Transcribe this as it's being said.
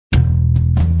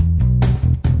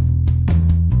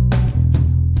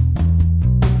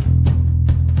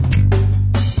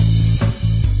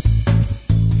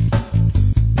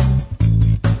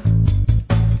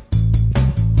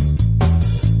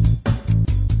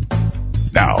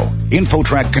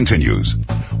InfoTrack continues.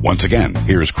 Once again,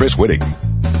 here's Chris Whitting.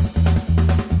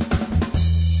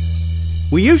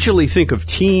 We usually think of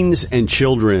teens and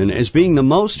children as being the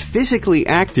most physically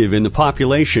active in the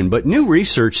population, but new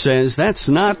research says that's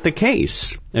not the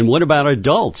case. And what about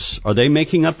adults? Are they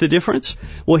making up the difference?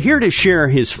 Well, here to share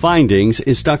his findings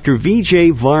is Dr.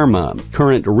 Vijay Varma,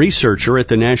 current researcher at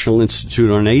the National Institute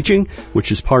on Aging,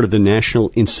 which is part of the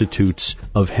National Institutes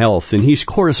of Health, and he's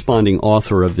corresponding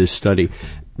author of this study.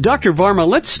 Dr. Varma,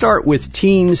 let's start with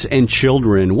teens and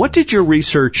children. What did your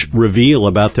research reveal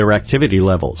about their activity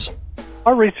levels?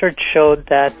 Our research showed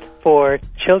that for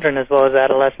children as well as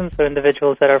adolescents, so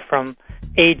individuals that are from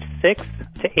age 6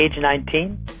 to age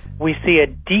 19, we see a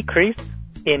decrease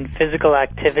in physical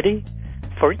activity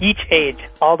for each age,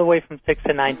 all the way from 6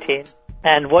 to 19.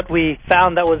 And what we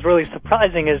found that was really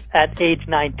surprising is at age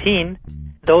 19,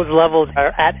 those levels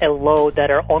are at a low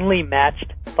that are only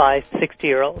matched by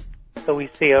 60-year-olds. So we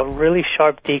see a really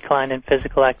sharp decline in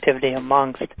physical activity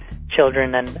amongst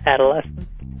children and adolescents.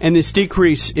 And this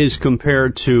decrease is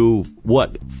compared to,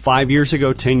 5 years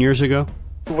ago, 10 years ago?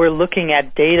 We're looking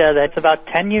at data that's about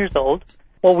 10 years old.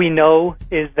 What we know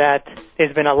is that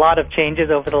there's been a lot of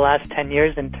changes over the last 10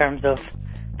 years in terms of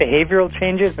behavioral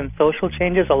changes and social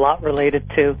changes, a lot related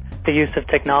to the use of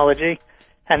technology.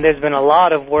 And there's been a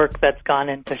lot of work that's gone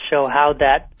in to show how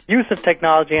that use of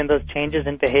technology and those changes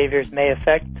in behaviors may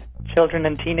affect children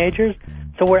and teenagers.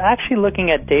 So we're actually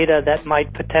looking at data that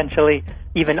might potentially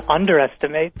even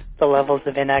underestimate the levels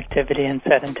of inactivity and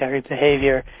sedentary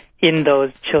behavior in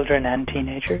those children and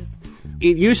teenagers.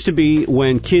 It used to be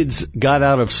when kids got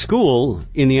out of school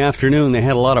in the afternoon, they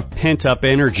had a lot of pent-up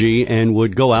energy and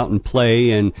would go out and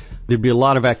play, and there'd be a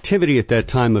lot of activity at that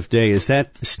time of day. Is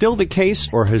that still the case,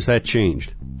 or has that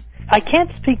changed? I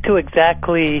can't speak to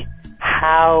exactly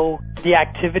how the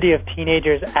activity of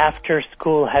teenagers after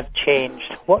school have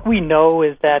changed. What we know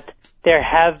is that there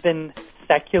have been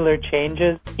secular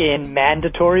changes in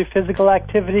mandatory physical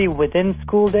activity within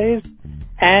school days.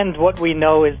 And what we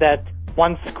know is that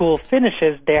once school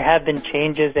finishes, there have been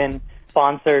changes in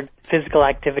sponsored physical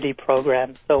activity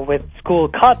programs. So with school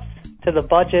cuts to the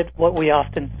budget, what we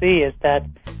often see is that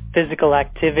physical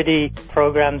activity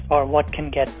programs are what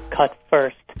can get cut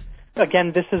first.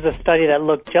 Again, this is a study that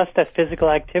looked just at physical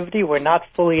activity. We're not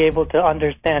fully able to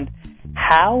understand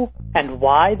how and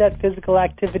why that physical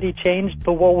activity changed,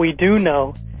 but what we do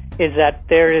know is that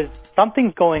there is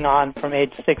something going on from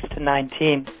age 6 to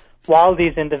 19 while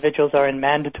these individuals are in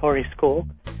mandatory school.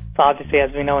 So obviously,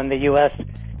 as we know in the U.S.,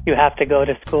 you have to go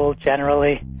to school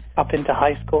generally up into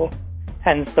high school.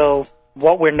 And so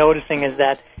what we're noticing is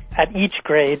that at each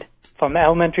grade, from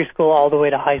elementary school all the way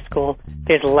to high school,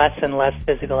 there's less and less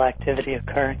physical activity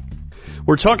occurring.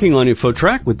 We're talking on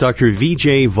InfoTrack with Dr.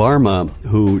 Vijay Varma,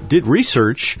 who did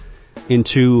research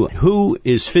into who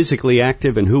is physically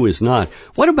active and who is not.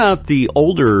 What about the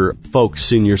older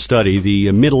folks in your study,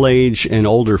 the middle-aged and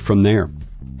older from there?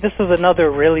 This is another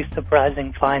really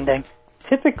surprising finding.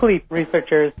 Typically,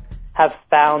 researchers have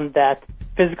found that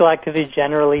physical activity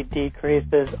generally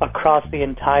decreases across the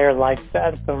entire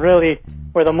lifespan. So really,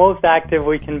 we're the most active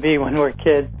we can be when we're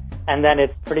kids, and then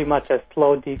it's pretty much a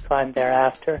slow decline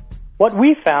thereafter. What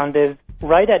we found is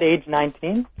right at age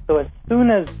 19, so as soon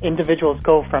as individuals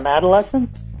go from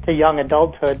adolescence to young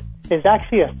adulthood, there's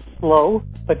actually a slow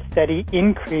but steady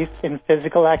increase in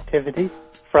physical activity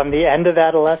from the end of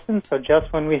adolescence, so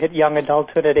just when we hit young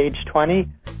adulthood at age 20,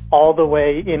 all the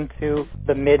way into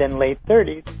the mid and late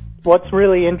 30s. What's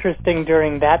really interesting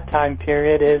during that time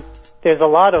period is there's a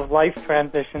lot of life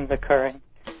transitions occurring.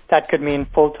 That could mean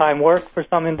full-time work for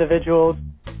some individuals.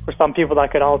 For some people,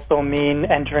 that could also mean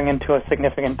entering into a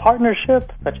significant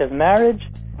partnership, such as marriage,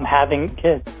 and having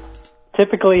kids.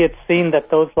 Typically, it's seen that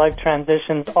those life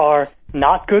transitions are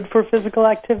not good for physical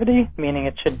activity, meaning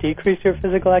it should decrease your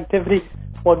physical activity.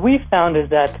 What we found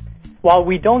is that while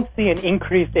we don't see an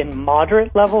increase in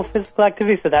moderate level physical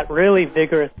activity, so that really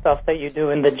vigorous stuff that you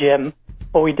do in the gym,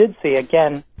 what we did see,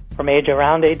 again, from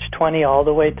around age 20 all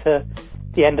the way to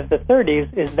the end of the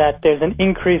 30s, is that there's an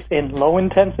increase in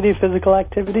low-intensity physical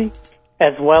activity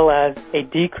as well as a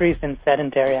decrease in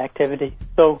sedentary activity.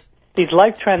 So these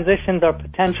life transitions are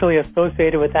potentially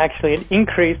associated with actually an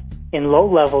increase in low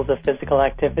levels of physical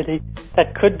activity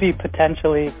that could be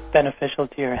potentially beneficial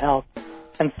to your health.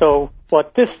 And so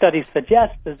what this study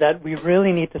suggests is that we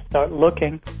really need to start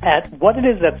looking at what it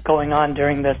is that's going on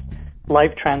during this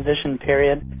life transition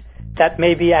period that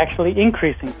may be actually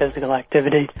increasing physical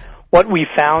activity. What we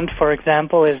found, for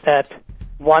example, is that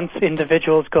once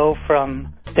individuals go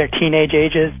from their teenage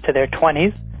ages to their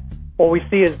 20s, what we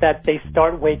see is that they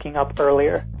start waking up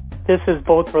earlier. This is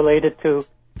both related to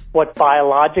what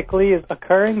biologically is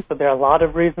occurring. So there are a lot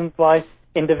of reasons why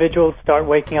individuals start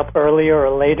waking up earlier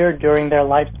or later during their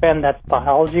lifespan. That's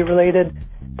biology related.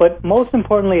 But most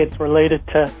importantly, it's related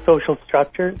to social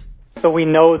structures. So we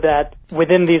know that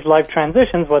within these life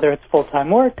transitions, whether it's full-time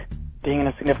work, being in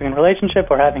a significant relationship,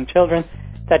 or having children,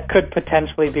 that could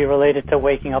potentially be related to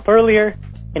waking up earlier,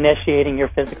 initiating your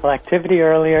physical activity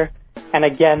earlier, and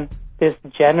again, this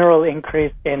general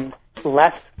increase in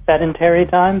less sedentary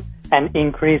time and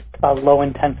increased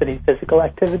low-intensity physical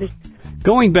activity.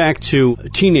 Going back to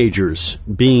teenagers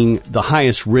being the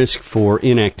highest risk for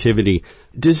inactivity,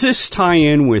 does this tie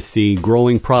in with the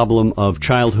growing problem of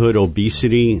childhood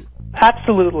obesity?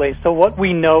 Absolutely. So what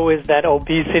we know is that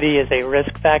obesity is a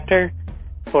risk factor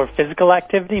for physical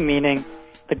activity, meaning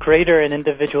the greater an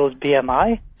individual's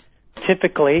BMI,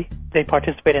 typically they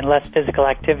participate in less physical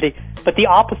activity. But the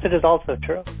opposite is also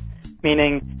true,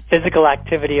 meaning physical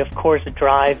activity, of course,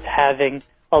 drives having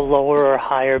a lower or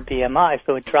higher BMI,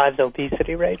 so it drives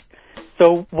obesity rate.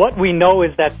 So what we know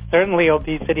is that certainly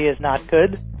obesity is not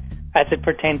good as it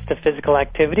pertains to physical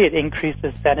activity. It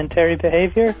increases sedentary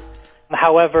behavior.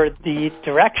 However, the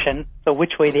direction, so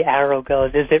which way the arrow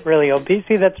goes, is it really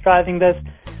obesity that's driving this,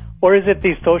 or is it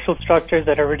these social structures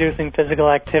that are reducing physical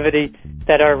activity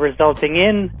that are resulting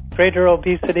in greater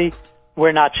obesity?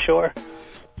 We're not sure.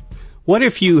 What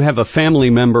if you have a family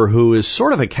member who is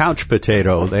sort of a couch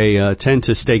potato? They tend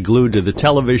to stay glued to the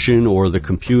television or the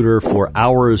computer for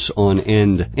hours on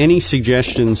end. Any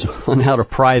suggestions on how to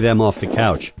pry them off the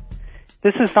couch?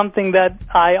 This is something that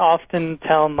I often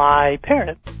tell my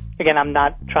parents. Again, I'm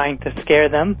not trying to scare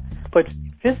them, but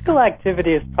physical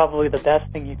activity is probably the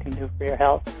best thing you can do for your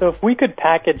health. So if we could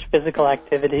package physical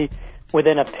activity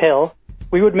within a pill,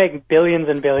 we would make billions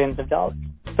and billions of dollars.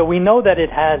 So we know that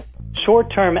it has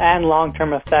short-term and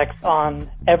long-term effects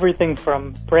on everything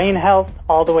from brain health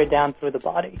all the way down through the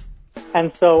body.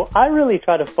 And so I really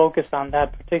try to focus on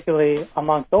that, particularly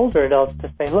amongst older adults,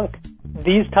 to say, look,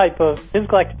 these type of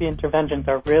physical activity interventions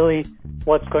are really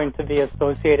what's going to be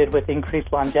associated with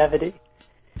increased longevity.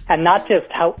 And not just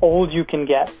how old you can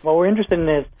get. What we're interested in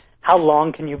is how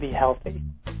long can you be healthy.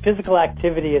 Physical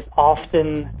activity is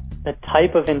often the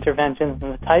type of interventions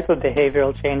and the type of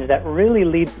behavioral change that really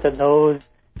leads to those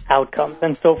outcomes.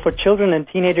 And so for children and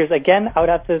teenagers, again, I would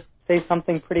have to say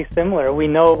something pretty similar. We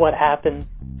know what happens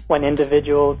when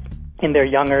individuals in their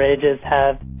younger ages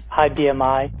have high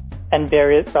BMI and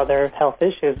various other health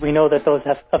issues. We know that those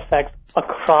have effects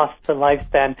across the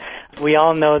lifespan. We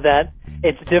all know that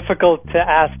it's difficult to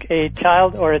ask a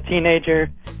child or a teenager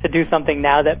to do something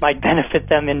now that might benefit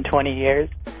them in 20 years.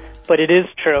 But it is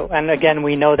true. And again,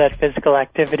 we know that physical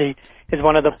activity is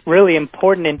one of the really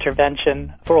important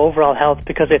interventions for overall health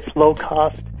because it's low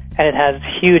cost and it has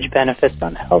huge benefits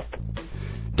on health.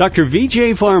 Dr.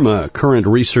 Vijay Varma, current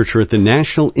researcher at the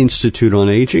National Institute on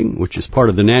Aging, which is part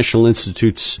of the National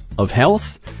Institutes of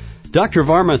Health. Dr.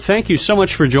 Varma, thank you so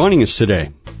much for joining us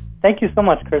today. Thank you so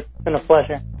much, Chris. It's been a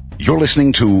pleasure. You're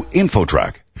listening to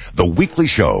InfoTrack, the weekly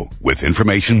show with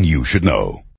information you should know.